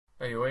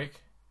Are you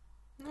awake?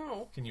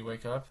 No. Can you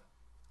wake up?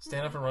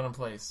 Stand up and run in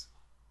place.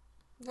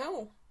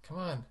 No. Come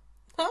on.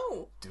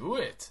 No. Do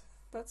it.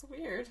 That's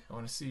weird. I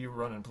want to see you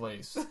run in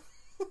place.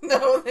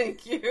 No,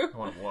 thank you. I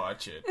want to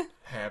watch it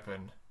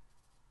happen.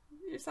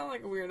 You sound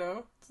like a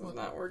weirdo. This is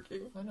not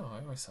working. I know, I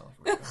always sound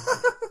like a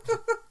weirdo.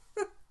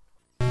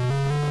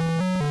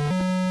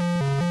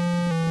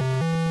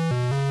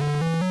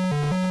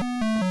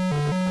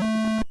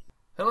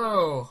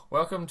 Hello,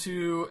 welcome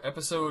to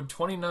episode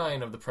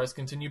 29 of the Press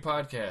Continue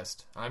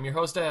podcast. I'm your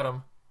host,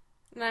 Adam.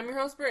 And I'm your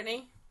host,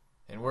 Brittany.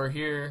 And we're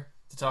here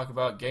to talk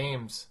about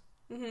games.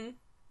 Mm-hmm.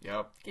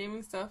 Yep.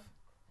 Gaming stuff.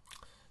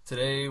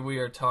 Today we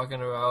are talking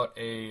about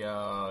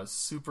a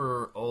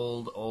super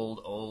old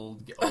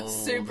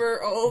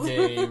Super old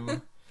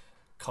game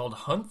called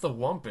Hunt the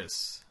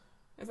Wumpus.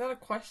 Is that a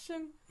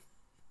question?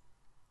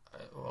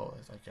 Well,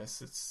 I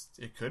guess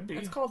it could be.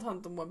 It's called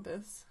Hunt the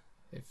Wumpus.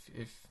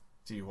 If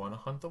do you want to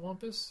hunt the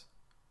Wumpus?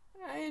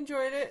 I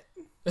enjoyed it.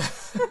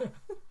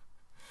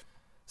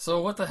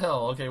 So what the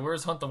hell? Okay,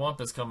 where's Hunt the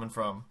Wumpus coming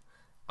from?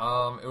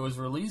 It was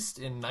released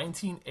in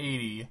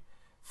 1980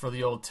 for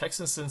the old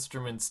Texas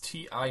Instruments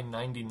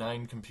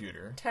TI-99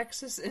 computer.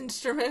 Texas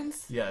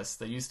Instruments? Yes,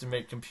 they used to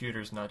make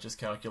computers, not just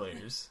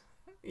calculators.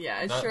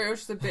 Yeah, it was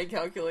just a big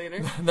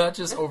calculator. Not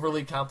just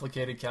overly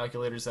complicated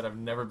calculators that I've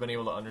never been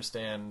able to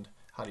understand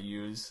how to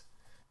use.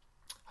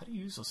 How do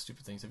you use those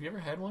stupid things? Have you ever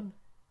had one?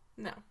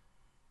 No.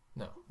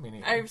 No, me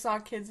neither. I saw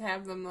kids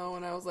have them, though,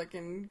 when I was,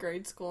 in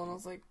grade school, and I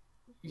was like,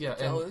 yeah,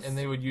 and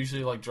they would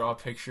usually, draw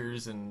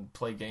pictures and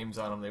play games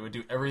on them. They would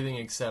do everything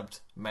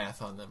except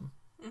math on them.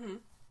 Mm-hmm.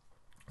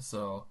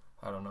 So,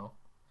 I don't know.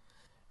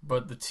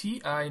 But the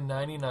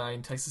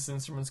TI-99 Texas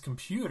Instruments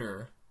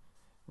computer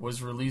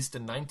was released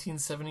in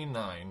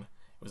 1979. It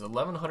was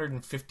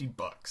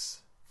 $1,150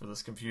 for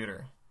this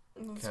computer.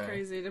 That's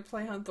crazy. To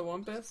play Hunt the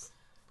Wumpus?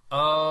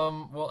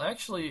 Well,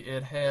 actually,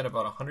 it had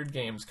about 100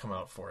 games come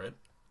out for it.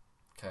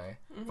 Okay.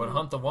 Mm-hmm. But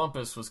Hunt the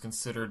Wumpus was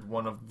considered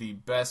one of the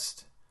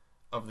best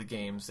of the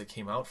games that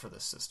came out for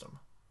this system.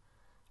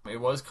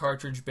 It was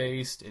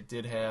cartridge-based. It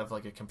did have,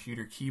 a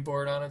computer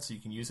keyboard on it, so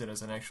you can use it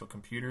as an actual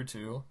computer,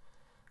 too.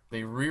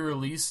 They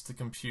re-released the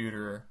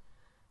computer,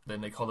 then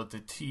they called it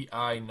the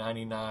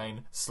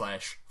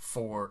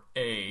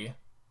TI-99/4A,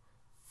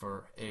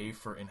 for A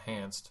for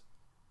enhanced.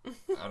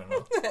 I don't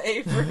know.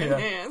 A for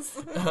enhanced.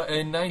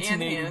 In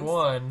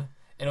 1981,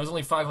 and it was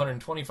only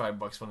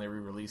 $525 when they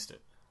re-released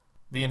it.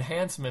 The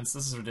enhancements,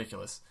 this is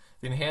ridiculous.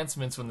 The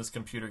enhancements when this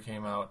computer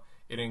came out,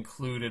 it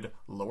included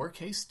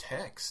lowercase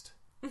text.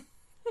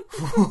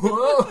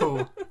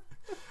 Whoa!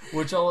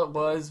 Which all it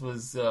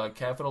was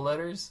capital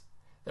letters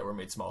that were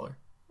made smaller.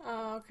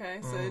 Oh,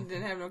 okay. So it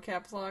didn't have no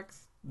caps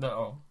locks?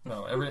 No.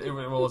 It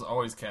was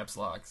always caps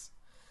locks.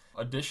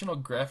 Additional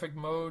graphic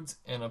modes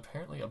and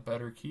apparently a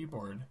better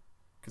keyboard.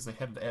 Because they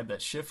had to add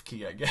that shift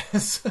key, I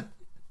guess,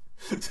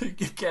 to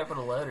get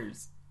capital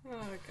letters.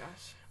 Oh,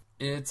 gosh.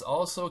 It's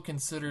also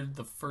considered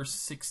the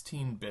first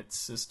 16-bit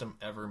system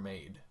ever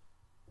made.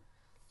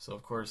 So,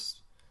 of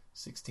course,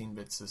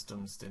 16-bit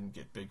systems didn't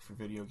get big for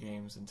video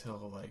games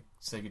until,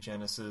 Sega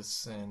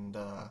Genesis and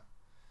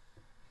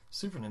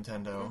Super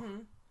Nintendo. Mm-hmm.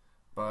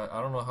 But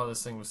I don't know how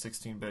this thing was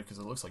 16-bit because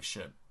it looks like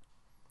shit.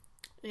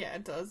 Yeah,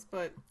 it does,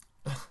 but...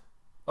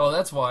 Oh,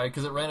 that's why,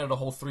 because it ran at a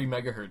whole 3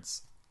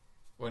 megahertz.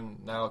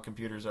 When now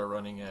computers are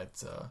running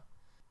at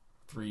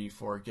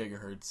 3-4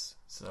 gigahertz,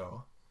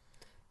 so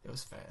it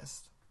was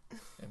fast.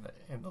 In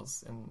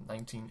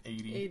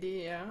 1980. 80,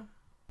 yeah.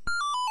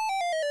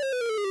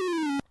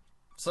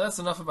 So that's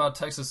enough about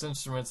Texas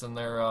Instruments and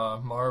their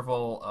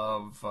marvel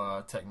of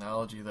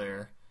technology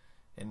there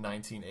in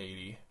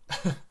 1980.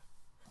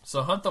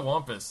 So Hunt the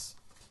Wumpus.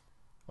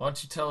 Why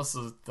don't you tell us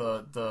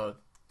the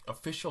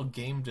official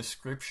game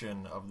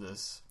description of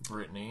this,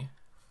 Brittany?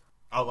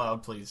 Out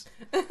loud, please.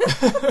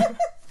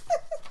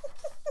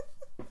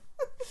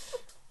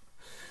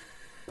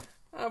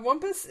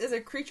 Wumpus is a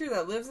creature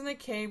that lives in a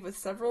cave with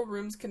several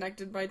rooms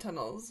connected by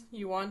tunnels.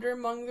 You wander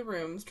among the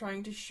rooms,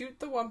 trying to shoot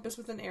the Wumpus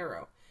with an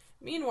arrow.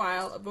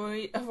 Meanwhile,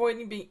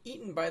 avoiding being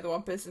eaten by the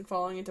Wumpus and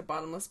falling into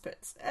bottomless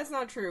pits. That's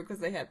not true, because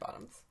they had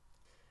bottoms.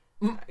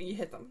 You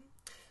hit them.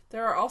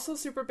 There are also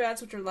super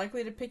bats which are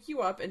likely to pick you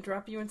up and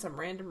drop you in some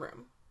random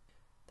room.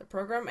 The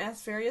program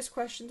asks various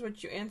questions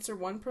which you answer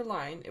one per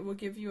line. It will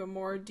give you a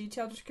more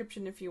detailed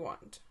description if you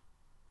want.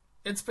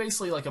 It's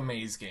basically like a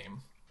maze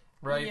game,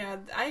 right? Yeah,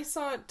 I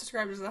saw it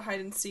described as a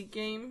hide-and-seek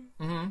game.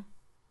 Mm-hmm.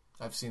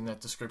 I've seen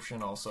that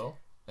description also,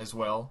 as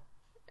well,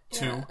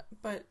 too. Yeah,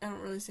 but I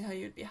don't really see how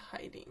you'd be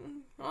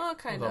hiding. Well,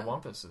 kind of. The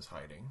Wumpus is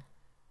hiding,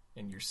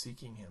 and you're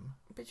seeking him.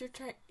 But you're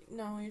trying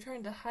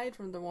to hide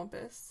from the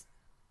Wumpus.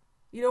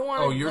 You don't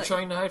want. Oh, you're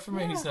trying to hide from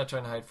him? Yeah. He's not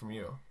trying to hide from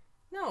you.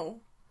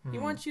 No. He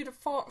wants you to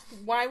fall.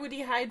 Why would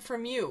he hide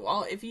from you?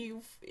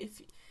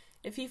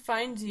 If he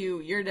finds you,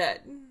 you're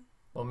dead.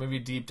 Well, maybe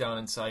deep down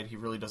inside, he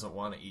really doesn't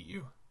want to eat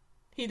you.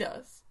 He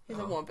does. He's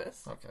a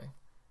Wumpus. Okay.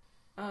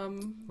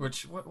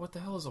 What the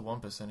hell is a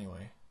Wumpus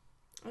anyway?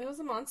 It was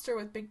a monster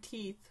with big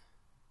teeth.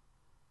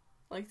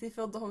 Like, they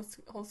filled the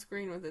whole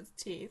screen with its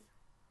teeth.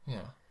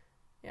 Yeah.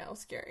 Yeah, it was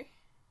scary.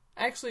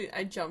 Actually,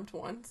 I jumped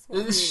once.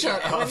 When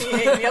Shut up. When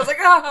he ate me, I was like,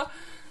 ah!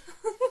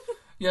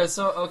 Yeah,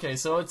 so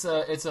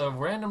it's a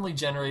randomly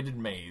generated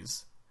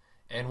maze.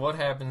 And what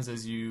happens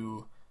is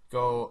you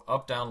go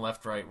up, down,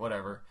 left, right,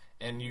 whatever,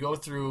 and you go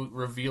through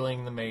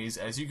revealing the maze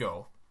as you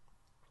go.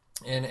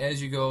 And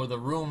as you go, the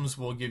rooms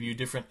will give you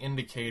different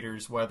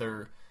indicators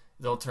whether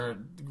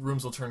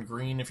rooms will turn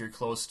green if you're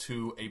close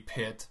to a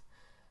pit.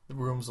 The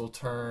rooms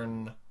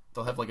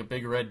they'll have like a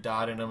big red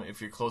dot in them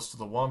if you're close to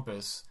the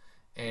Wumpus.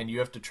 And you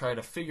have to try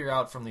to figure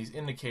out from these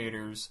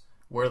indicators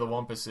where the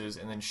Wumpus is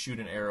and then shoot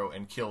an arrow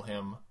and kill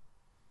him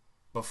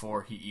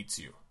before he eats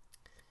you.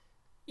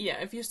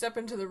 Yeah, if you step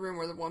into the room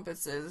where the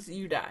Wumpus is,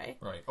 you die.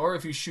 Right. Or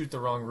if you shoot the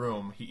wrong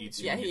room, he eats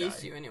you. Yeah, and he die.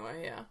 eats you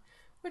anyway, yeah.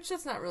 Which,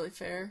 that's not really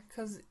fair,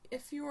 because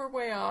if you were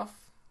way off,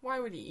 why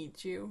would he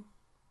eat you?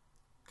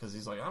 Because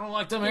he's like, I don't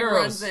like them He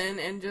arrows. runs in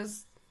and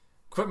just...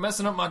 Quit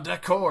messing up my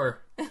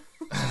decor.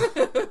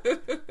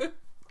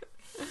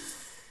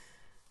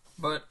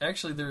 But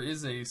actually, there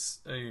is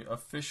a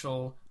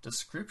official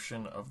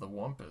description of the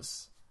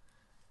Wumpus.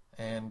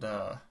 And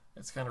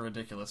it's kind of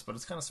ridiculous, but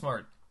it's kind of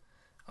smart.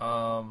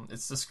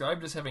 It's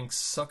described as having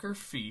sucker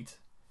feet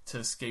to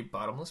escape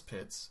bottomless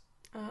pits.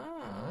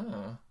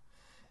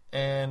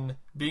 And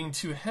being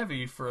too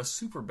heavy for a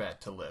super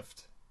bat to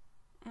lift.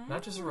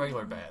 Not just a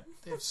regular bat.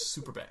 They have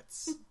super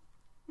bats.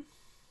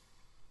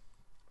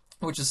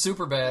 Which is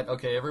super bat.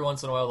 Okay, every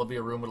once in a while there'll be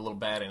a room with a little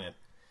bat in it.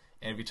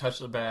 And if you touch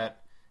the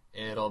bat,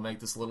 it'll make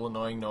this little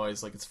annoying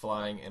noise like it's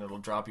flying, and it'll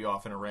drop you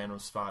off in a random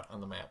spot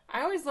on the map.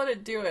 I always let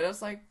it do it. I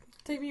was like,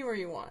 take me where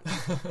you want.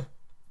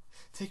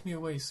 Take me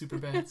away, super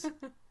bats.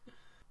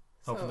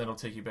 Hoping that'll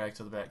take you back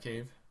to the bat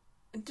cave.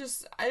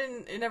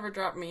 It never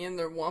dropped me in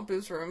the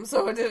Wumpus room,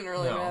 so it didn't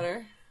really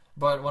matter.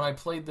 But when I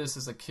played this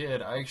as a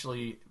kid, I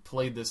actually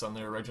played this on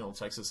the original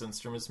Texas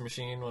Instruments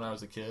machine when I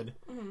was a kid.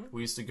 Mm-hmm.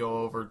 We used to go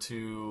over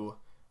to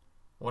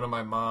one of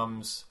my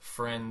mom's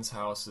friends'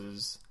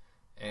 houses,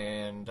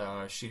 and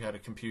she had a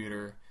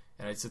computer,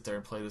 and I'd sit there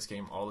and play this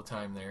game all the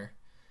time there.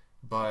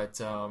 But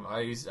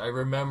I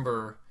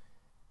remember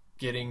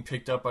getting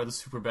picked up by the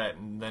super bat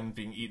and then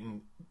being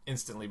eaten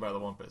instantly by the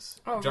Wumpus.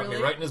 Oh, Dropped really?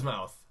 me right in his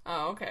mouth.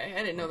 Oh, okay. I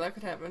didn't know that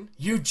could happen.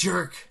 You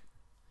jerk!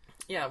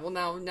 Yeah, well,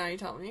 now you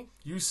tell me.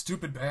 You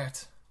stupid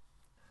bat.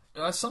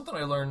 Something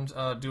I learned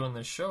doing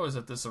this show is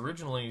that this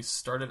originally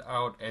started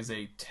out as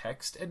a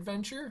text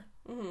adventure.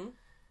 Mm-hmm.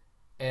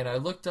 And I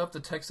looked up the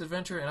text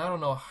adventure, and I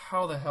don't know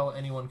how the hell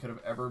anyone could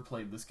have ever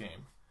played this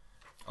game.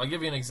 I'll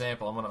give you an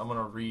example. I'm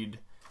gonna read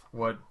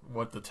what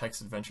the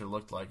text adventure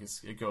looked like.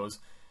 It goes,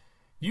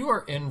 "You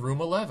are in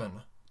room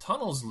 11.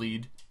 Tunnels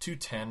lead to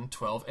 10,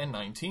 12, and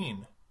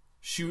 19.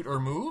 Shoot or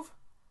move?"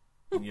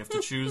 And you have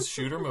to choose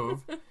shoot or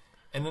move.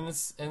 And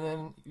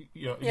then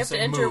you have to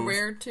enter move,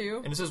 where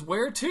to. and it says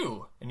where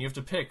to, and you have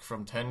to pick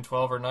from 10,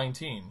 12, or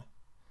 19.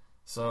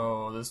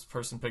 So this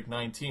person picked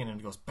 19, and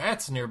it goes,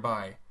 "Bats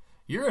nearby.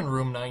 You're in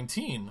room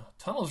 19.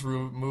 Tunnels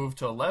move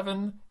to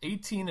 11,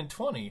 18, and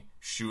 20.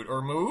 Shoot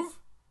or move?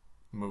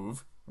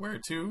 Move. Where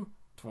to?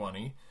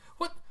 20.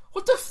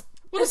 What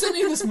does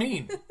any of this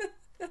mean?"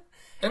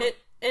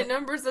 It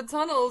numbers the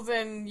tunnels,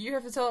 and you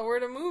have to tell it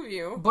where to move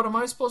you. But am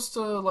I supposed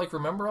to, like,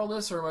 remember all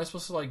this, or am I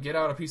supposed to, like, get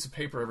out a piece of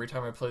paper every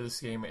time I play this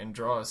game and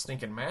draw a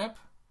stinking map?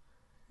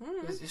 I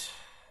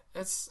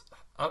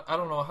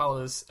don't know how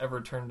this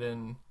ever turned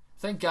in.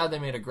 Thank God they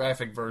made a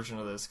graphic version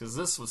of this, because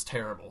this was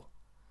terrible.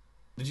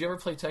 Did you ever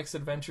play text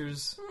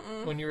adventures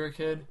when you were a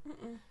kid?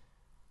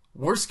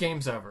 Worst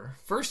games ever.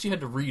 First, you had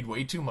to read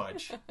way too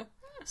much.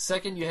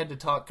 Second, you had to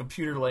talk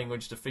computer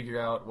language to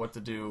figure out what to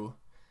do.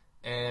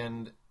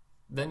 And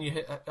then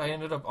I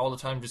ended up all the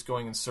time just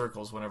going in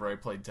circles whenever I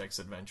played text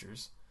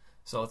adventures.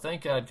 So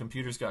thank God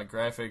computers got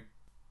graphic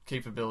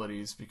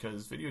capabilities,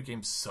 because video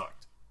games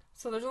sucked.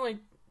 So there's only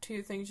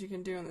two things you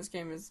can do in this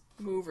game, is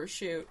move or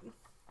shoot.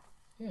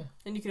 Yeah.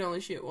 And you can only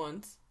shoot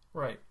once.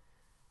 Right.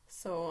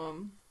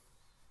 So,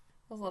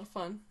 that was a lot of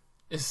fun.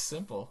 It's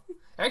simple.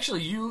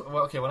 Actually,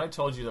 when I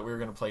told you that we were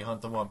going to play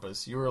Hunt the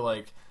Wumpus, you were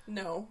like...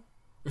 No.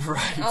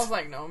 Right. I was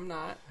like, no, I'm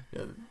not.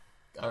 Yeah,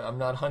 I'm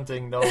not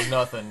hunting, no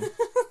nothing.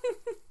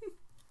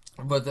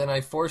 But then I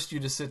forced you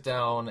to sit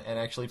down and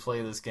actually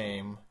play this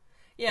game.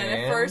 Yeah,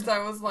 and at first I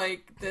was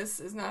like, this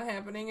is not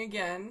happening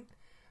again.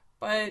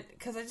 But,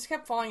 because I just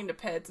kept falling into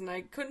pits, and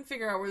I couldn't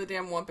figure out where the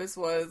damn Wumpus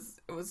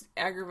was. It was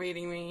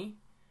aggravating me.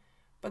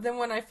 But then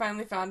when I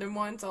finally found him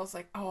once, I was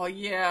like, oh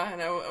yeah,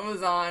 and it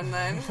was on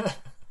then.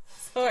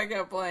 So I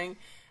kept playing.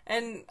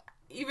 And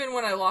even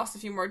when I lost a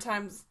few more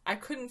times, I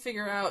couldn't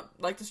figure out,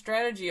 like, the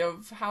strategy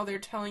of how they're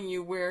telling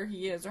you where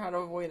he is or how to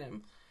avoid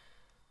him.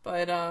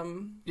 But,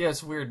 yeah,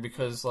 it's weird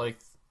because, like,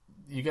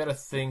 you gotta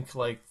think,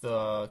 like,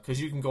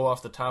 because you can go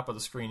off the top of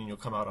the screen and you'll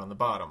come out on the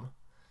bottom.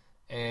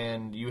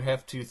 And you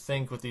have to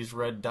think with these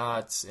red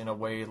dots in a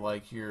way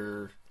like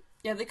you're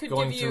they could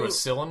going give you through a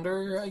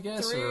cylinder, I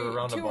guess, or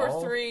around a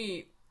ball. 2 or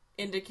 3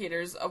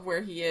 indicators of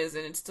where he is,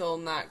 and it's still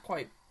not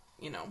quite,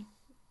 I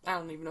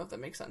don't even know if that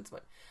makes sense,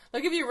 but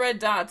they'll give you red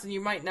dots, and you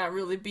might not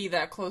really be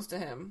that close to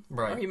him.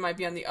 Right. Or he might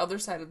be on the other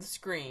side of the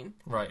screen.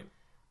 Right.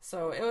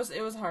 So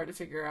it was hard to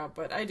figure out,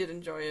 but I did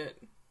enjoy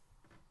it.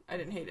 I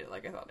didn't hate it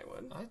like I thought I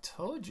would. I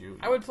told you.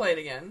 I would play it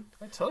again.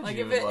 I told Like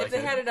you. if they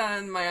had it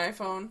on my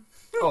iPhone.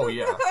 Oh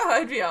yeah.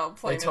 I'd be out They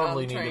playing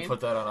totally it on the need train. to put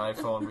that on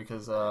iPhone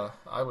because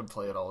I would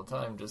play it all the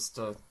time. Just,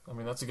 I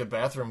mean, that's a good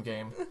bathroom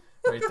game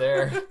right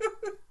there.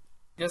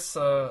 Guess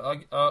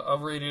I'll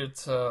rate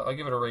it. I'll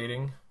give it a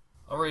rating.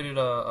 I'll rate it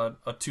a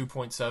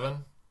 2.7.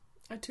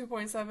 A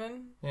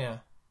 2.7 Yeah.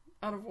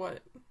 out of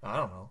what? I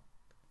don't know.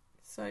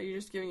 So you're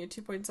just giving it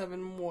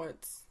 2.7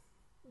 what?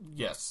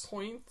 Yes.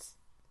 Points?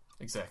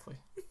 Exactly.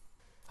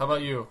 How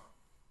about you?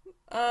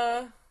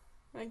 I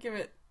give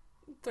it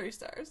 3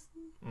 stars.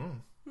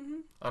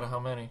 Out of how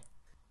many?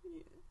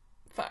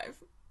 5.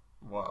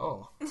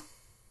 Wow.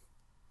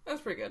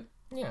 That's pretty good.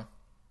 Yeah.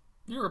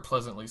 You were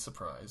pleasantly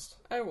surprised.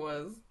 I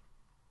was.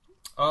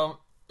 And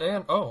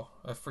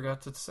I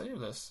forgot to say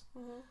this.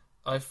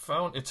 I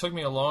found it took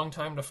me a long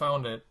time to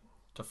find it,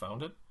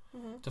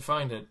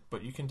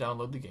 but you can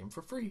download the game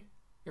for free.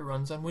 It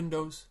runs on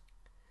Windows.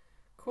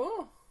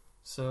 Cool.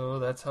 So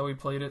that's how we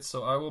played it.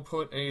 So I will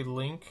put a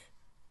link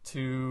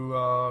to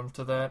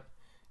that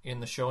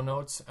in the show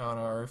notes on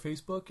our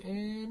Facebook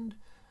and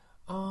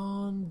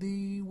on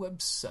the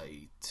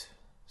website,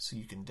 so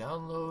you can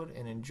download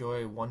and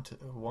enjoy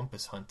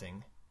Wumpus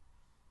hunting.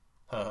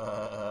 Shut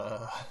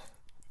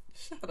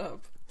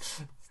up.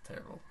 It's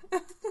terrible.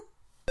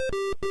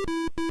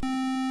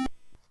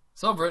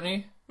 So,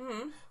 Brittany,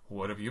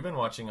 what have you been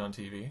watching on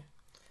TV?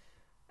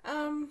 I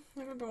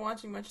haven't been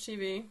watching much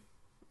TV.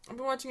 I've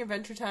been watching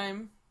Adventure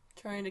Time,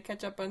 trying to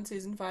catch up on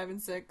season 5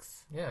 and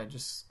 6. Yeah, I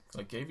just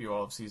gave you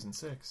all of season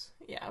 6.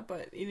 Yeah,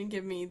 but you didn't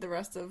give me the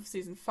rest of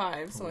season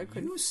 5, so I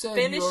couldn't You said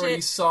finish you already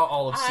it. saw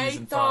all of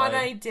season 5. I thought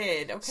I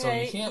did, okay? So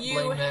you can't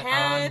blame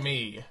that on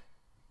me.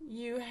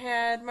 You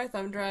had my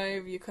thumb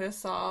drive. You could have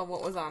saw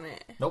what was on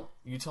it. Nope.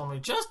 You told me,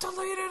 just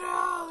delete it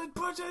all and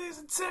put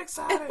season 6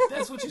 on it.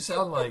 That's what you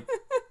sound like.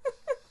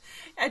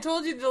 I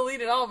told you to delete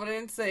it all, but I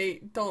didn't say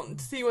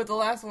don't see what the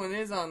last one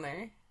is on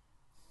there.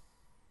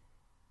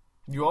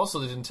 You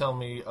also didn't tell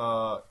me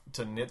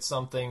to knit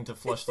something, to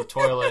flush the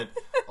toilet,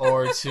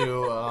 or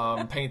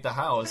to paint the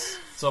house.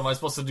 So am I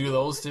supposed to do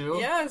those too?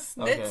 Yes,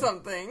 knit Okay.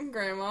 something,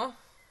 Grandma.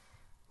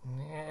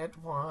 Knit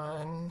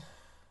one.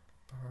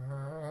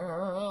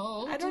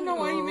 Pearl I don't know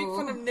why you make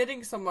fun of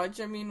knitting so much.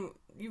 I mean,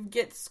 you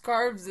get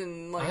scarves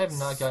and like I have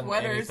not gotten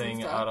sweaters and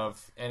anything stuff. out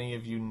of any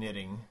of you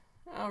knitting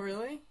Oh,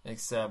 really?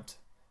 except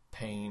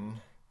pain.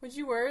 Would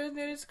you wear a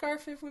knitted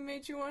scarf if we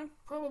made you one?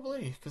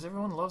 Probably, because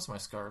everyone loves my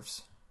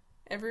scarves.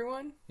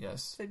 Everyone?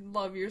 Yes. They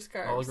love your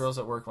scarves. All the girls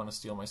at work want to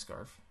steal my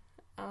scarf.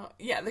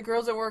 Yeah, the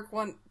girls at work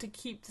want to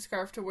keep the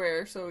scarf to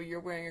wear, so you're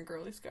wearing a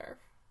girly scarf.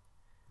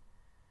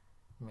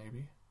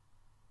 Maybe.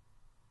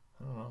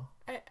 I don't know.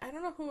 I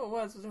don't know who it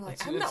was, but they're like,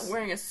 It's- I'm not it's-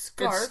 wearing a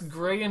scarf. It's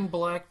gray and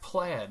black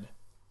plaid.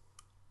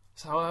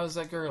 So how is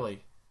that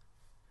girly?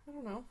 I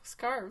don't know.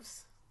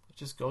 Scarves. It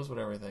just goes with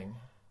everything.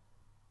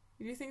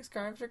 Do you think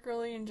scarves are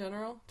girly in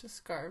general? Just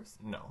scarves?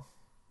 No.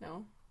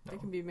 No. They No.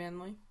 can be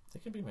manly. They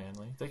can be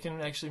manly. They can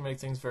actually make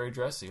things very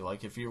dressy.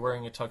 Like if you're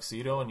wearing a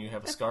tuxedo and you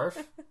have a scarf.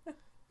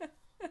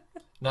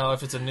 Now,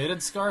 if it's a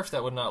knitted scarf,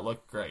 that would not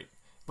look great.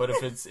 But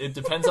if it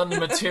depends on the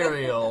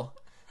material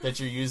that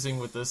you're using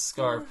with this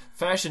scarf.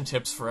 Fashion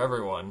tips for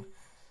everyone.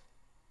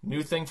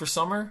 New thing for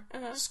summer?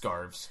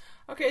 Scarves.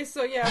 Okay,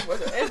 so yeah,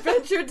 with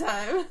Adventure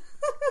Time.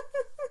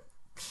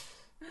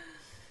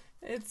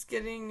 It's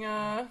getting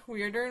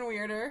weirder and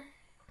weirder,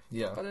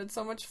 Yeah. but it's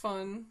so much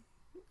fun.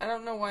 I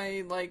don't know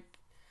why, like,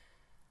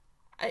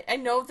 I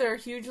know they're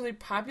hugely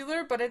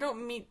popular, but I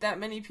don't meet that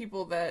many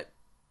people that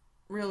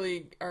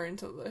really are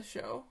into the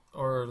show.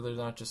 Or there's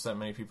not just that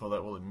many people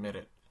that will admit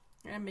it.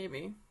 Yeah,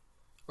 maybe.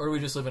 Or do we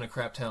just live in a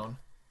crap town?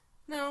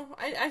 No,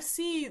 I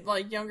see,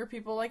 like, younger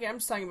people, like, I'm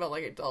just talking about,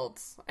 like,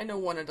 adults. I know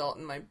one adult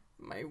in my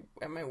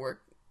at my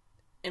work,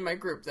 in my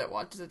group that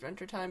watches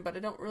Adventure Time, but I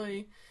don't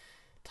really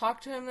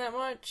talk to him that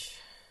much,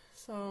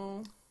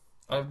 so...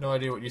 I have no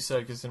idea what you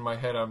said, because in my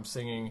head I'm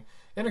singing,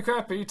 in a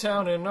crappy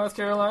town in North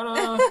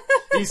Carolina,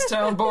 East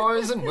Town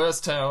boys and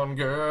West Town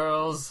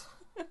girls.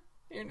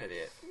 You're an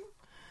idiot.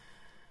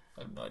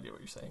 I have no idea what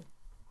you're saying.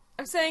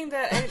 I'm saying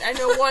that I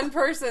know one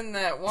person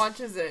that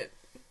watches it,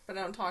 but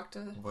I don't talk to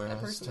that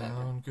West person.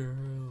 Town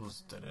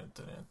girls. Dun, dun,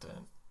 dun,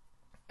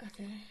 dun.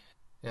 Okay.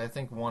 Yeah, I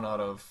think 1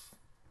 out of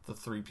the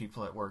 3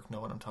 people at work know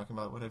what I'm talking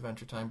about with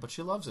Adventure Time, but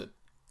she loves it.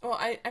 Well,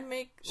 I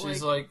make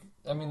She's like,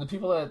 I mean, the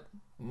people that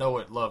know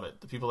it love it.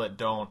 The people that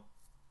don't,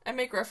 I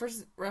make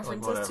references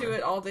whatever. to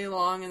it all day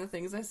long, and the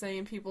things I say,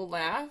 and people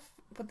laugh,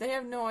 but they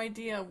have no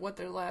idea what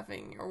they're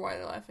laughing or why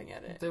they're laughing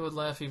at it. they would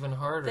laugh even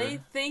harder. They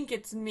think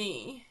it's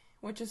me,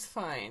 which is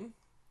fine.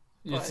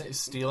 It's but-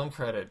 stealing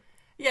credit.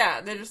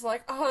 Yeah, they're just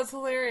like, oh, that's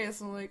hilarious.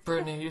 I'm like,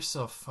 Brittany, you're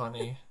so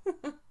funny.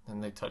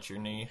 And they touch your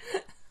knee.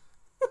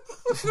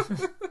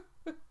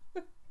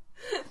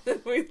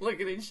 we look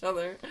at each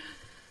other.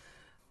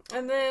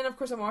 And then, of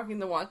course, I'm watching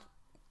The Walking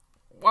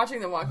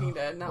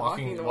Dead, not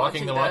Walking the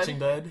Watching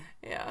Dead. Dead?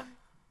 Yeah.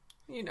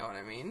 You know what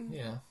I mean.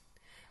 Yeah.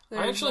 I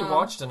There's, actually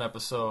watched an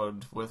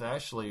episode with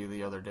Ashley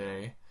the other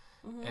day,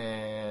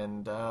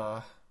 and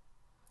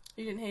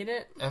You didn't hate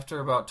it? after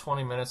about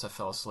 20 minutes, I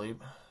fell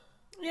asleep.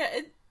 Yeah,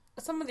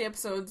 some of the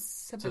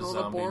episodes have been To a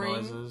little zombie boring.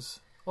 noises.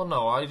 Well,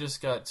 no, I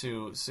just got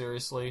to,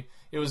 seriously,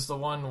 it was the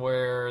one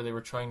where they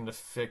were trying to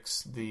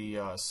fix the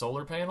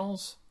solar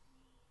panels.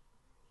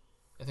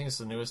 I think it's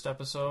the newest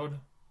episode.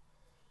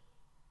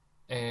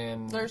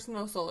 And There's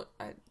no solar.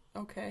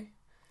 Okay.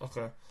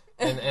 okay.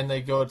 And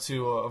they go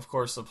to, of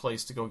course, a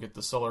place to go get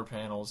the solar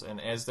panels,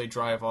 and as they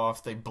drive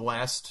off, they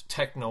blast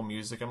techno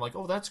music. I'm like,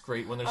 oh, that's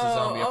great when there's a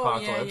zombie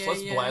apocalypse.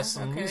 Let's blast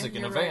some music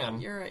in a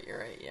van. You're right,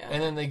 yeah.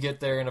 And then they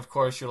get there, and of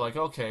course, you're like,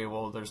 okay,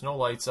 well, there's no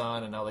lights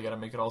on, and now they gotta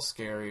make it all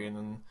scary, and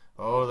then,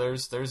 oh,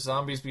 there's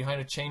zombies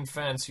behind a chain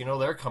fence, you know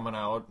they're coming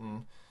out,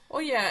 and... Oh,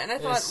 yeah, and I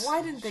thought,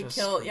 why didn't they just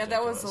kill... Yeah,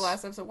 that was the ridiculous.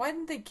 last episode. Why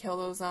didn't they kill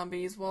those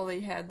zombies while they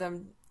had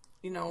them,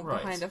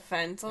 Right. behind a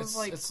fence? I was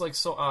like... It's like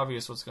so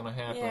obvious what's gonna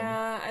happen.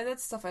 Yeah,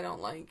 that's stuff I don't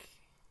like.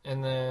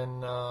 And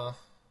then, I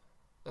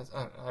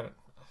I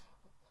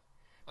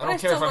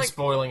don't care if still I'm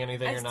spoiling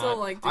anything I or still not.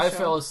 like the I show.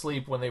 fell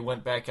asleep when they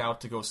went back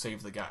out to go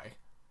save the guy.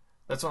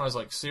 That's when I was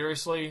like,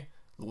 seriously?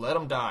 Let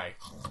him die.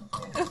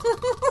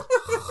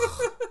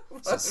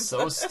 This is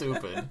so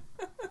stupid.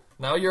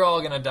 Now you're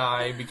all gonna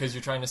die because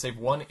you're trying to save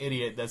one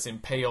idiot that's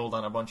impaled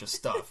on a bunch of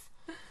stuff.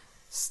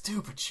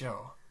 Stupid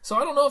show. So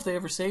I don't know if they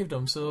ever saved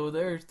him, so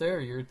there's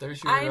your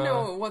I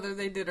know whether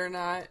they did or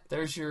not.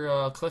 there's your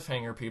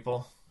cliffhanger,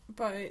 people.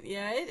 But,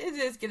 yeah, it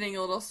is getting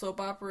a little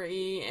soap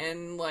opera-y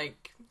and,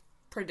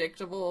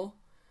 predictable.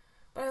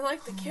 But I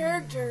like the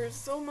characters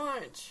so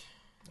much.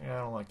 Yeah, I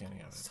don't like any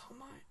of it. So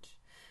much.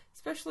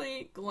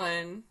 Especially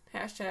Glenn.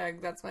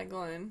 Hashtag, that's my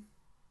Glenn.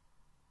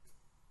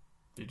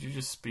 Did you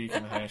just speak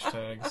in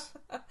hashtags?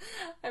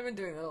 I've been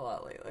doing that a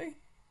lot lately.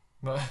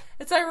 My,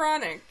 It's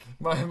ironic.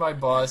 my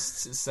boss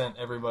sent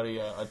everybody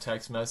a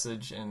text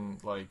message, and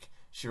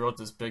she wrote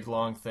this big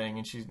long thing,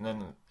 and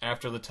then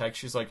after the text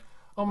she's like,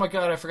 oh my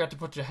god, I forgot to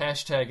put your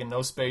hashtag and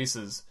no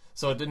spaces.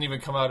 So it didn't even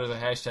come out as a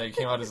hashtag, it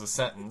came out as a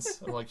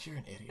sentence. I'm like, you're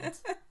an idiot.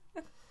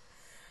 You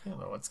don't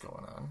know what's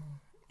going on.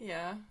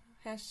 Yeah.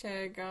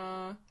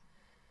 Hashtag,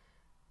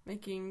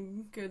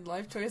 making good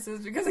life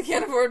choices because I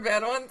can't afford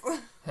bad ones.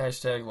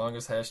 Hashtag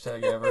longest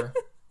hashtag ever.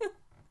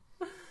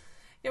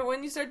 Yeah,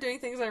 when you start doing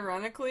things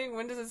ironically,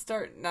 when does it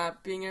start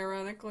not being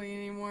ironically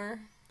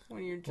anymore?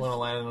 When you're just... When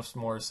Alanis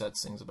Morissette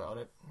sings about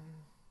it,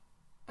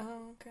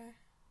 Oh, okay.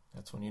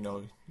 that's when you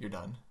know you're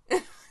done.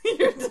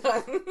 You're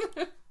done.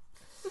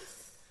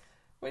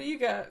 What do you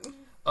got?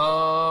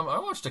 I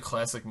watched a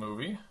classic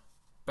movie,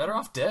 Better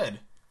Off Dead,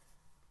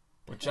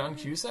 with John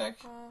Cusack.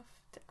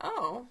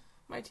 Oh,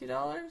 my $2?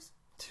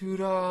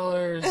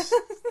 $2.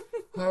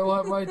 I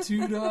want my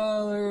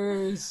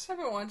 $2. I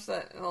haven't watched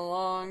that in a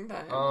long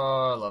time.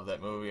 Oh, I love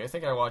that movie. I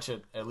think I watch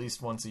it at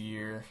least once a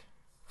year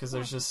because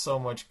there's just so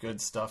much good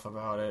stuff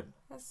about it.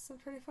 That's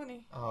pretty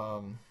funny.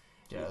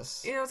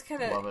 Yes. It's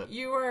kind Love of... it.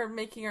 You were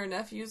making our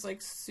nephews,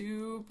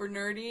 super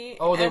nerdy.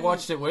 Oh, they and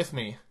watched it with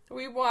me.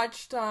 We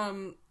watched,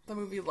 the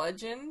movie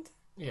Legend.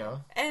 Yeah.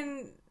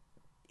 And...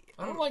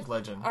 I don't like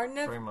Legend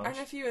very much. Our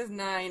nephew is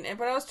 9,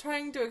 but I was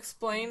trying to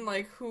explain,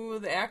 who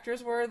the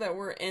actors were that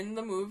were in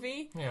the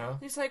movie. Yeah.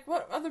 He's like,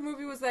 what other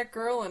movie was that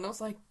girl in? I was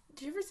like,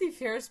 did you ever see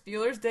Ferris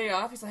Bueller's Day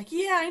Off? He's like,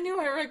 yeah, I knew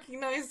I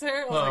recognized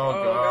her. I was like,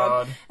 oh,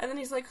 God. And then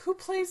he's like, who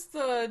plays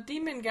the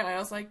demon guy? I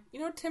was like,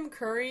 Tim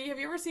Curry? Have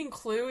you ever seen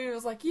Clue? He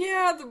was like,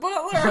 yeah, the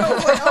butler. I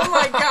was like, oh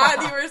my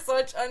God, you were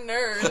such a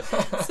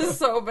nerd. This is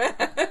so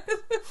bad.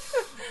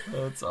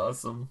 That's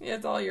awesome. Yeah,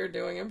 it's all you're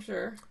doing, I'm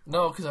sure.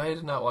 No, because I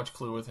did not watch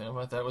Clue with him.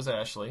 That was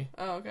Ashley.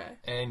 Oh, okay.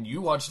 And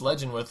you watched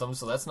Legend with him,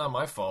 so that's not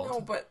my fault. No,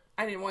 but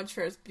I didn't watch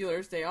Ferris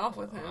Bueller's Day Off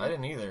with him. I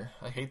didn't either.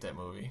 I hate that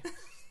movie.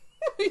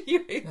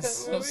 You hate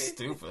It's that so movie?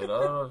 stupid.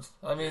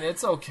 I mean,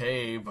 it's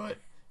okay, but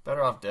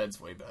Better Off Dead's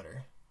way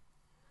better.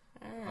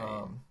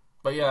 Alright.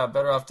 But yeah,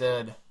 Better Off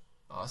Dead,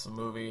 awesome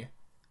movie.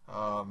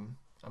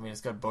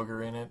 It's got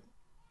Booger in it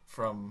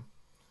from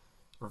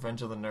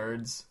Revenge of the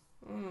Nerds.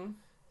 Mm.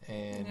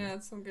 And Yeah,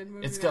 it's some good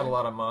movie. it's got a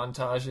lot of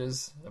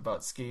montages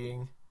about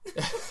skiing.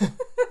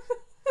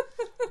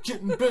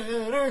 Getting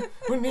better,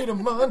 we need a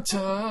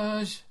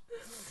montage.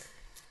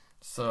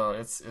 So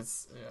it's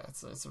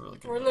a really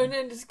good We're movie.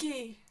 learning to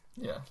ski.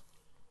 Yeah.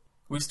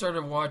 We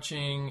started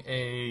watching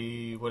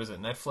a,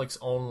 Netflix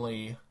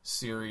only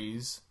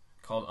series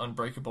called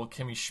Unbreakable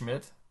Kimmy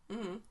Schmidt.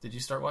 Mm-hmm. Did you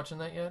start watching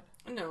that yet?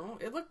 No,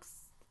 it looks...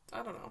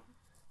 I don't know.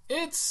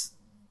 It's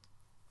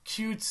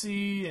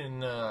cutesy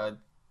in a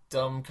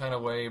dumb kind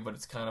of way, but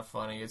it's kind of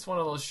funny. It's one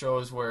of those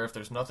shows where if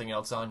there's nothing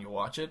else on, you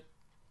watch it.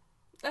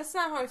 That's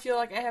not how I feel.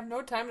 I have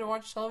no time to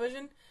watch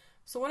television,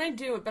 so when I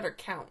do, it better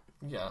count.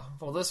 Yeah.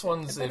 Well, this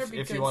one's, It better be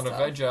if good you want to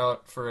stuff. veg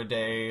out for a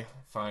day,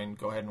 fine,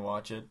 go ahead and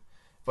watch it.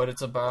 But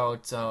it's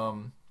about, there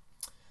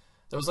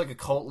was a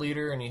cult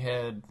leader, and he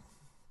had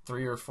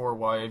 3 or 4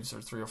 wives,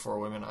 or 3 or 4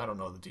 women. I don't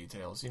know the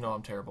details.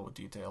 I'm terrible with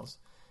details.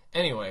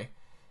 Anyway,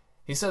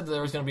 he said that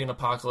there was going to be an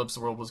apocalypse,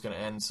 the world was going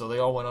to end, so they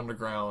all went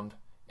underground,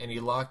 and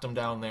he locked them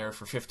down there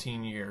for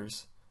 15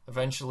 years.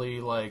 Eventually,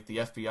 the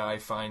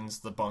FBI finds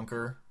the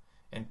bunker,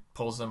 and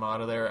pulls them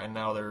out of there, and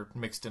now they're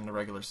mixed into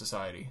regular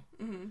society.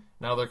 Mm-hmm.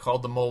 Now they're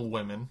called the Mole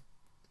Women.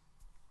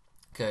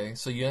 Okay,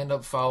 so you end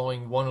up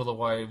following one of the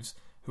wives,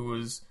 who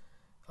was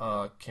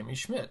Kimmy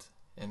Schmidt,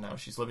 and now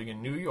she's living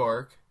in New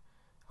York.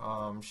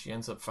 She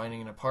ends up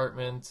finding an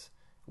apartment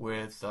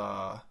with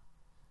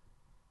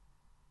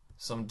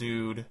some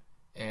dude,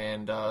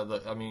 and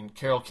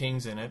Carole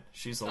King's in it.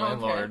 She's the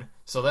landlord,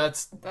 so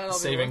that'll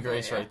saving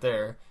grace right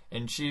there.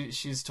 And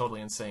she's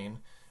totally insane,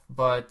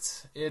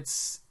 but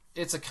it's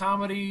a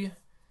comedy.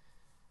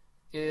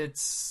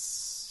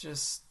 It's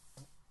just,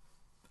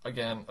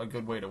 again, a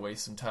good way to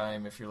waste some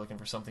time if you're looking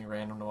for something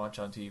random to watch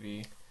on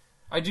TV.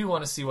 I do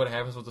want to see what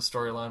happens with the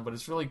storyline, but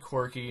it's really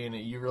quirky, and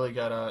you really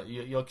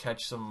you'll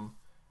catch some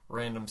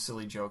random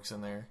silly jokes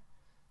in there.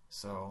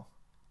 So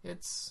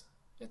it's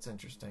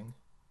interesting.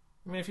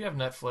 I mean, if you have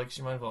Netflix,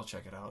 you might as well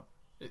check it out.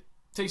 It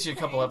takes you a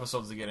couple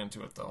episodes to get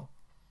into it, though.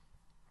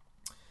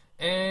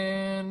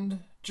 And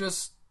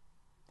just,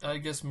 I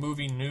guess,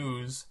 movie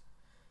news.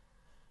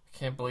 I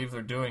can't believe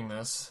they're doing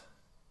this.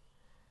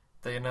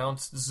 They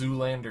announced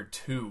Zoolander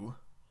 2.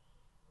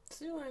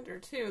 Zoolander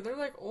 2? They're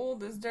like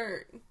old as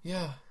dirt.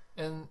 Yeah,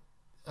 and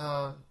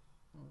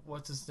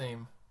what's his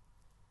name?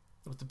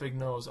 With the big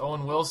nose.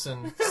 Owen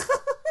Wilson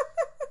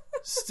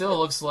still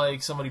looks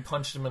like somebody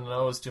punched him in the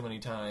nose too many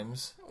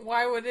times.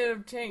 Why would it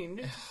have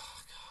changed?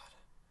 Oh,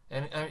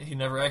 God. And he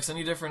never acts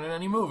any different in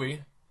any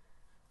movie.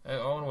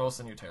 Owen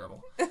Wilson, you're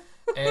terrible.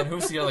 And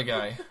who's the other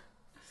guy?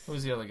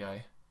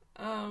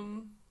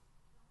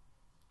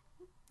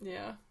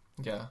 Yeah.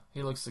 Yeah,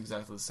 he looks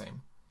exactly the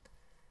same.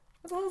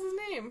 What the hell's his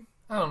name?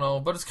 I don't know,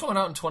 but it's coming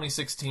out in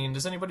 2016.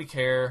 Does anybody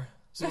care?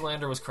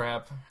 Zoolander was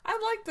crap. I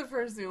liked the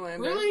first Zoolander.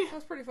 Really? That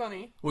was pretty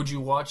funny. Would you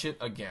watch it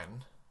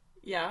again?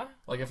 Yeah.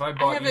 Like if I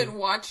haven't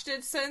watched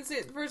it since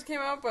it first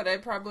came out, but I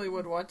probably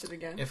would watch it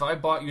again. If I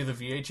bought you the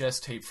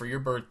VHS tape for your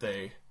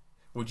birthday,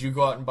 would you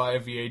go out and buy a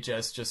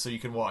VHS just so you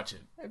can watch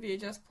it? A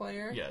VHS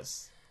player?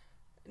 Yes.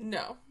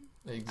 No.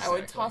 Exactly. I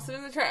would toss it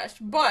in the trash.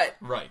 But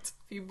right.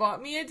 If you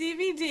bought me a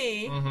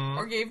DVD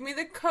or gave me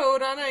the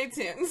code on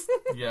iTunes,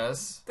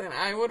 yes, then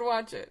I would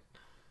watch it.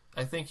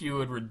 I think you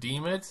would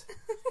redeem it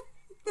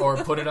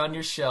or put it on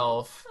your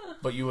shelf,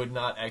 but you would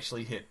not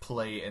actually hit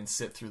play and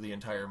sit through the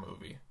entire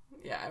movie.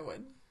 Yeah, I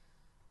would.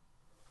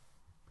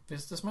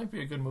 This might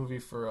be a good movie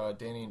for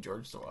Danny and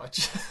George to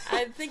watch.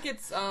 I think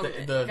it's got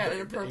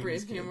an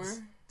appropriate humor.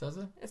 Kids. Does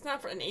it? It's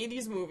not for an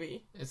 80s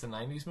movie. It's a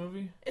 90s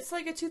movie? It's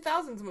like a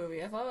 2000s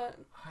movie, I thought.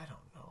 I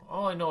don't know.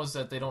 All I know is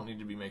that they don't need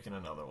to be making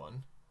another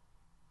one.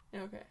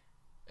 Okay.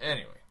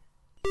 Anyway.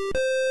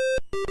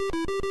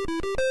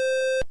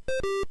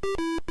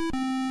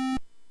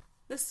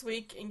 This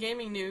week in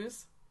gaming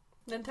news,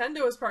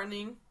 Nintendo is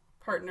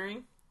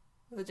partnering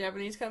with a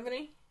Japanese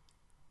company.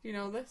 Do you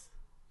know this?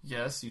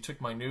 Yes, you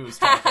took my news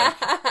topic.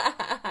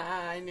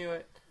 I knew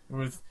it.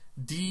 With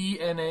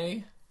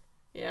DNA?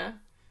 Yeah.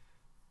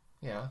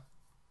 Yeah.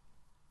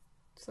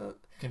 So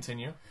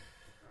continue.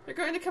 They're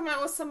going to come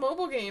out with some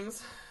mobile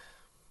games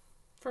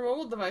for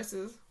mobile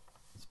devices.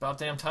 It's about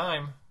damn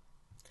time.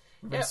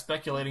 We've been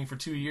speculating for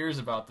 2 years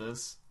about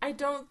this. I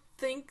don't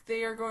think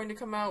they are going to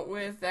come out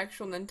with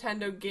actual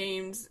Nintendo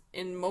games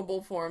in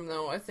mobile form,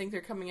 though. I think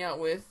they're coming out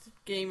with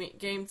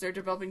games they're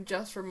developing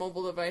just for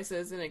mobile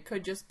devices, and it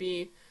could just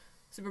be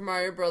Super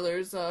Mario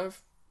Brothers,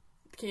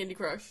 Candy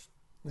Crush.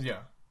 Yeah.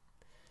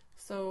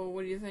 So,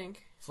 what do you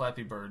think?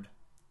 Flappy Bird.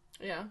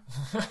 Yeah.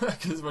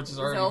 Which is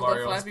already Zelda,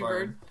 Mario Flappy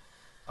inspired.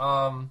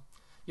 Bird.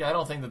 Yeah, I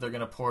don't think that they're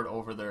going to port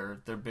over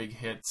their big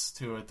hits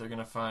to it. They're going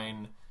to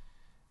find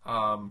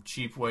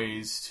cheap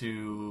ways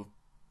to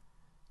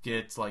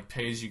get like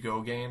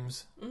pay-as-you-go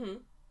games,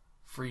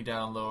 free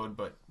download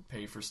but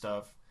pay for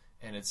stuff,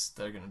 and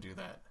they're going to do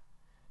that.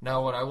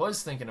 Now, what I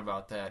was thinking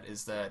about that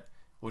is that,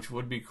 which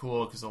would be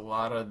cool, because a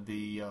lot of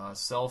the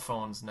cell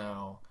phones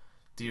now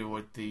deal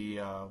with the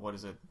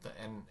the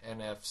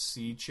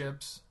NFC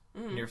chips,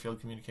 near field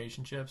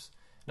communication chips.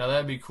 Now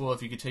that'd be cool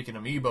if you could take an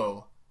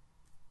amiibo,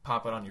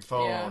 pop it on your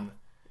phone,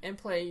 and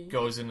play.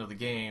 Goes into the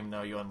game.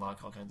 Now you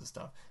unlock all kinds of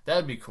stuff.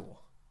 That'd be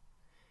cool.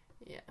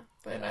 Yeah,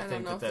 but and I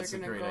think don't know that's if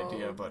a they're great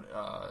idea.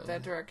 But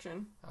that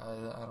direction.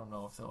 I don't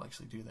know if they'll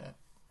actually do that.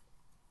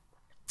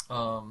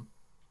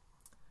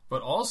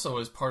 But also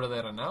as part of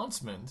that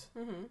announcement,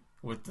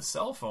 with the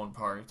cell phone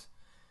part,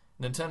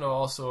 Nintendo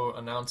also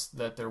announced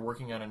that they're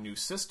working on a new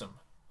system,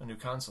 a new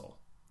console.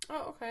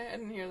 Oh, okay. I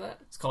didn't hear that.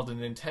 It's called the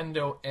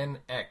Nintendo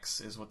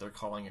NX, is what they're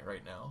calling it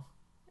right now.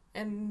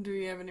 And do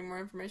you have any more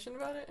information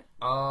about it?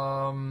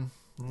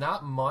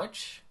 Not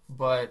much,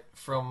 but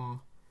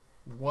from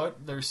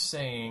what they're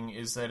saying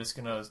is that it's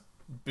going to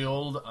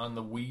build on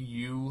the Wii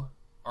U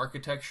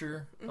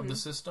architecture of the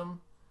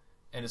system,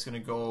 and it's going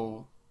to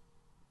go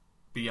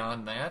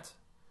beyond that.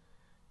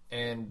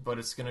 But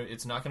it's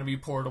not going to be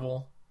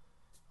portable.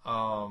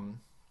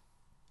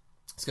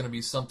 It's going to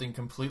be something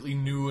completely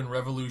new and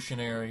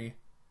revolutionary.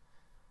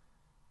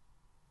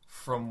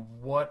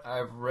 From what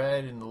I've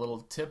read in the little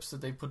tips that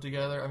they put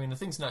together, I mean, the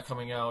thing's not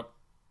coming out,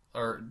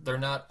 or they're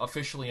not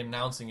officially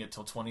announcing it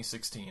till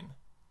 2016.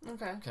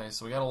 Okay. Okay,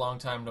 so we got a long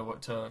time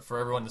for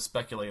everyone to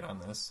speculate on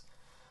this.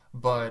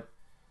 But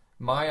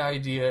my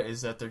idea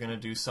is that they're going to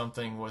do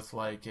something with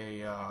like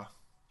a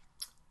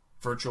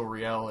virtual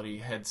reality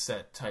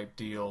headset type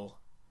deal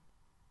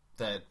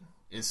that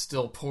is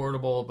still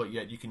portable, but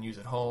yet you can use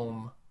at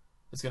home.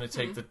 It's going to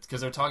take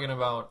because they're talking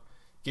about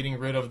getting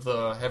rid of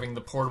having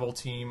the portable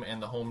team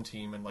and the home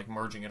team and like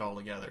merging it all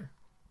together.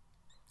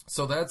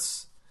 So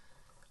that's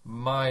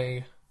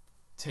my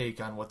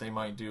take on what they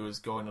might do, is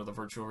go into the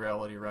virtual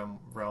reality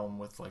realm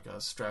with like a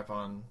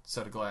strap-on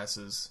set of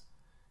glasses,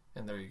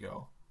 and there you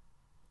go.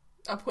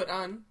 A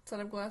put-on set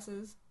of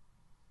glasses.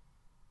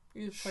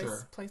 You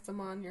just place them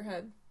on your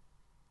head.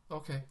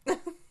 Okay.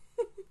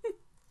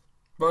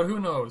 But who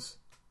knows?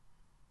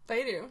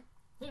 They do.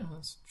 Yeah,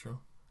 that's true.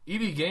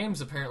 EB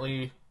Games,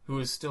 apparently, who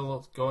is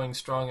still going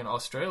strong in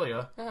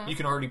Australia, you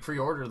can already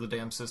pre-order the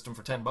damn system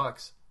for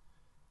 $10.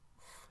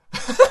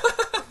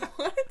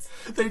 What?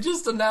 They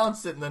just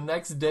announced it, and the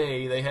next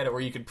day they had it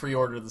where you could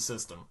pre-order the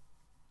system.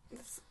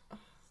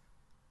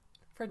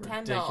 For $10.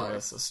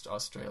 Ridiculous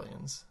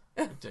Australians.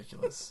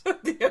 Ridiculous.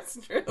 The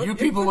Australians. You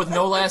people with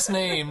no last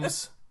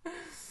names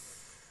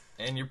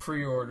and your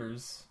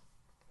pre-orders.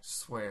 I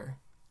swear.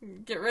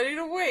 Get ready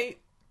to wait.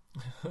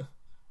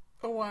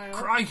 A while.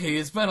 Crikey,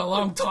 it's been a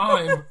long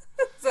time.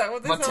 Is that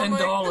what they My sound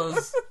 $10.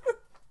 like?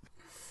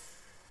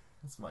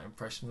 That's my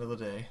impression of the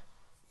day.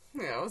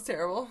 Yeah, it was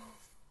terrible.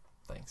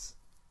 Thanks.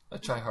 I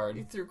try You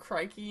hard. threw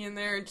crikey in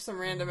there, just some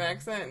random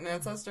accent, and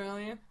that's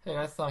Australian. Hey,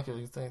 I think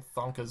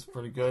Thonka's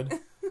pretty good.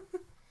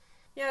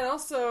 Yeah, and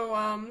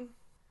also,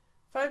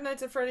 Five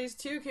Nights at Freddy's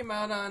 2 came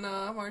out on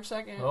March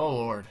 2nd. Oh,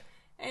 Lord.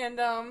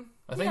 And, I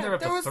think they're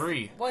up to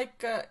 3.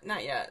 Like,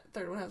 not yet.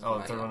 Third one hasn't Oh, come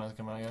the out third yet. one hasn't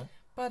come out yet?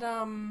 But,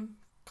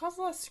 caused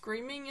a lot of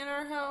screaming in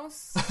our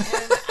house.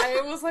 And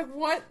I was like,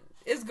 what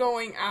is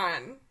going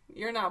on?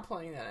 You're not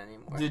playing that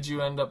anymore. Did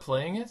you end up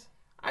playing it?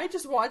 I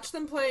just watched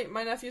them play,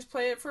 my nephews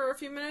play it for a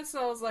few minutes,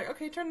 and I was like,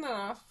 okay, turn that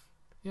off.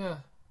 Yeah.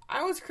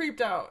 I was creeped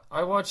out.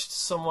 I watched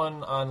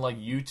someone on, like,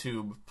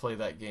 YouTube play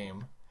that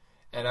game,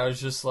 and I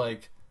was just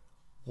like,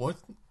 what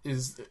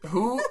is...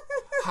 Who?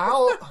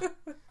 How?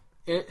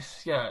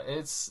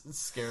 It's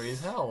scary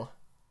as hell.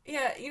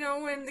 Yeah, you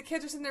know, when the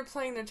kids are sitting there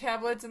playing their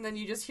tablets and then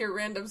you just hear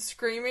random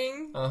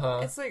screaming,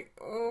 it's like,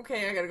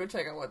 okay, I gotta go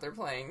check out what they're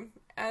playing.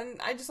 And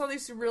I just saw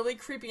these really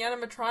creepy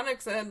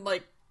animatronics that had,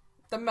 like,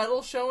 the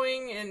metal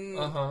showing, and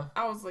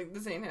I was like,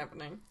 this ain't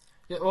happening.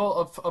 Yeah,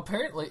 well,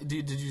 apparently...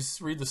 Did you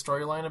read the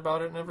storyline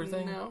about it and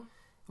everything? No.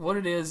 What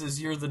it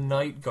is you're the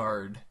night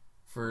guard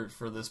for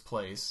this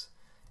place.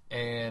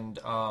 And,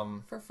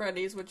 For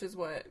Freddy's, which is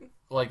what?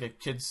 like a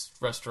kid's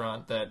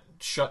restaurant that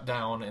shut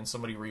down and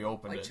somebody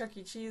reopened Like it. Chuck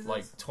E. Cheese's?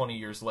 Like 20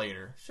 years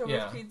later.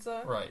 Showbiz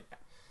Pizza? Right.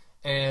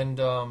 And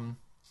the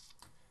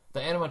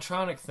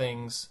animatronic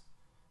things,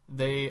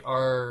 they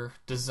are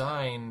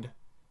designed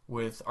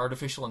with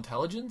artificial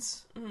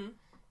intelligence. Mm-hmm.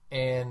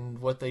 And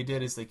what they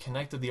did is they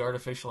connected the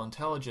artificial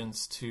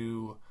intelligence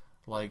to,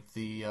 like,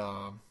 the,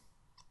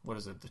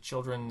 the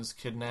children's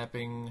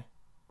kidnapping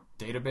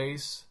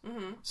database.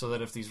 Mm-hmm. So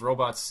that if these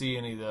robots see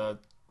any of the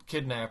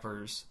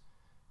kidnappers,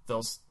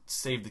 they'll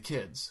save the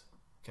kids.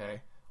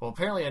 Okay? Well,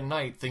 apparently at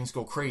night, things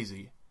go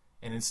crazy.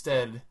 And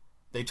instead,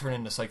 they turn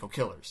into psycho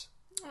killers.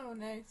 Oh,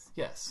 nice.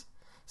 Yes.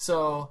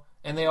 So,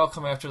 and they all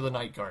come after the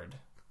night guard.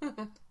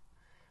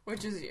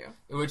 Which is you.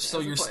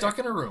 So you're stuck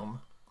in a room,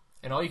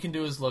 and all you can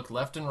do is look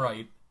left and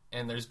right,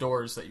 and there's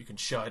doors that you can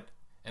shut,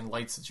 and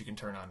lights that you can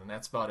turn on, and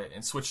that's about it.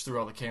 And switch through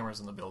all the cameras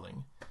in the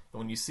building. And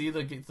when you see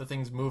the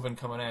things moving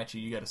coming at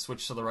you, you got to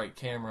switch to the right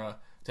camera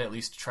to at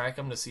least track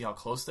them to see how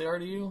close they are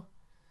to you.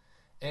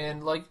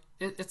 And, like,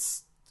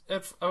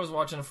 I was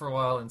watching it for a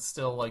while, and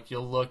still, like,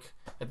 you'll look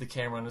at the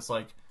camera, and it's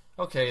like,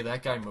 okay,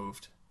 that guy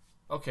moved.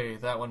 Okay,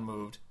 that one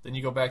moved. Then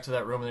you go back to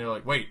that room, and you're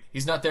like, wait,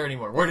 he's not there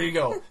anymore. Where did he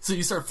go? So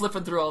you start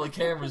flipping through all the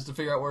cameras to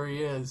figure out where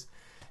he is.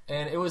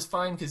 And it was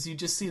fine, because you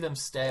just see them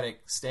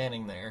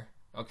standing there.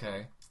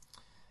 Okay.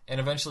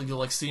 And eventually you'll,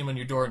 like, see him in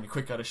your door, and you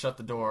quick gotta shut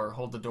the door,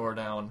 hold the door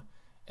down,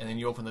 and then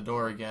you open the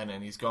door again,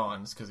 and he's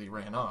gone, because he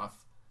ran off.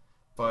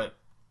 But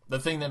the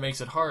thing that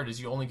makes it hard is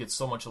you only get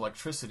so much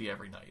electricity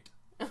every night.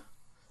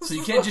 So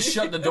you can't just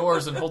shut the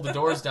doors and hold the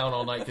doors down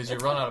all night, because you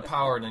run out of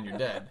power, and then you're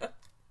dead.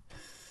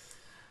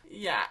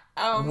 Yeah.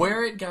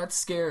 Where it got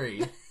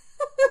scary,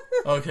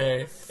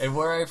 okay, and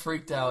where I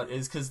freaked out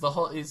is because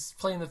he's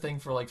playing the thing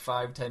for like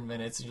 5-10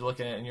 minutes, and you're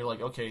looking at it, and you're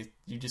like, okay,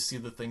 you just see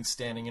the thing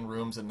standing in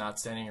rooms and not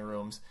standing in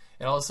rooms,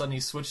 and all of a sudden he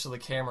switched to the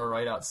camera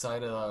right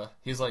outside of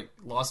he's like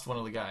lost one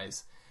of the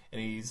guys, and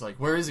he's like,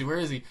 where is he?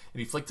 And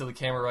he flicked to the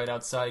camera right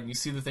outside, and you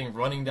see the thing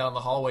running down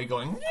the hallway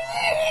going,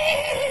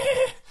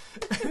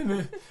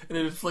 and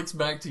it flicks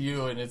back to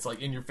you, and it's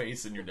like in your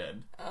face, and you're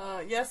dead.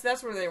 Yes,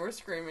 that's where they were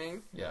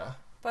screaming. Yeah.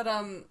 But,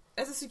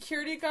 as a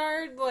security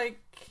guard,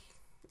 like,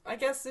 I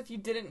guess if you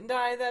didn't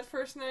die that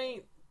first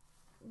night,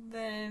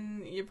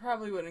 then you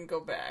probably wouldn't go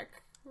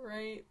back,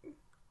 right?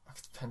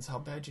 Depends how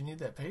bad you need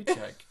that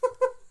paycheck.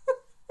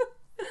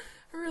 I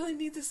really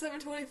need the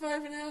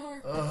 $7.25 an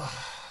hour.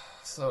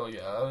 So,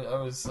 yeah,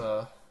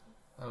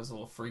 I I was a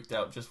little freaked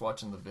out just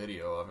watching the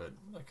video of it.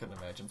 I couldn't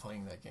imagine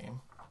playing that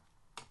game.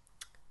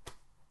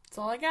 That's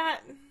all I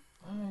got.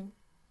 Alright.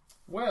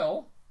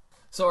 Well,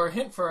 so our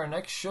hint for our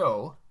next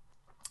show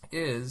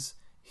is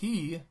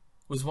he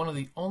was one of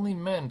the only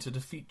men to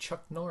defeat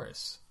Chuck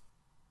Norris.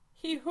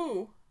 He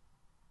who?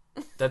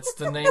 That's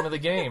the name of the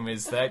game,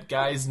 is that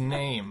guy's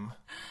name.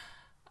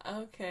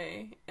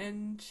 Okay,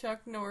 and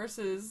Chuck Norris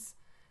is...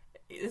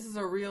 This is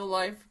a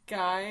real-life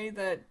guy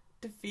that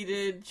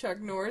defeated Chuck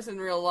Norris in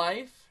real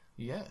life?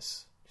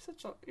 Yes.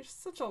 You're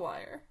such a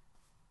liar.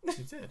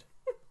 He did.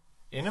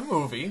 In a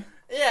movie,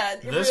 Yeah.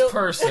 this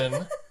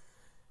person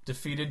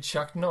defeated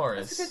Chuck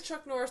Norris. That's because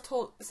Chuck Norris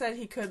said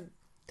he could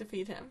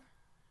defeat him,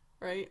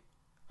 right?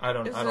 I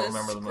don't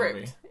remember the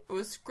movie. It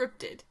was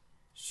scripted.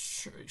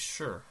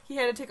 Sure. He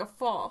had to take a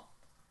fall.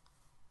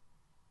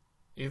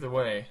 Either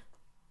way,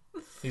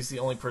 he's the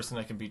only person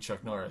that can beat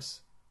Chuck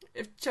Norris.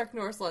 If Chuck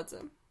Norris lets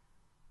him.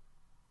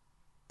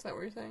 Is that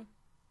what you're saying?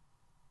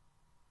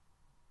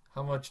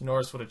 How much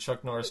Norris would a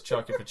Chuck Norris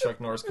chuck if a Chuck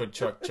Norris could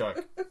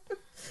chuck?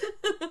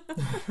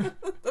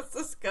 That's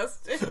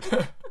disgusting.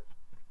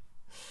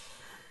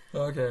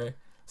 Okay.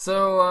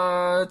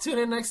 So, tune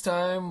in next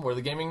time where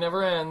the gaming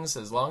never ends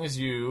as long as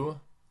you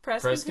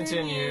Press continue.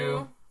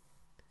 continue.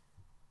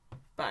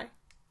 Bye.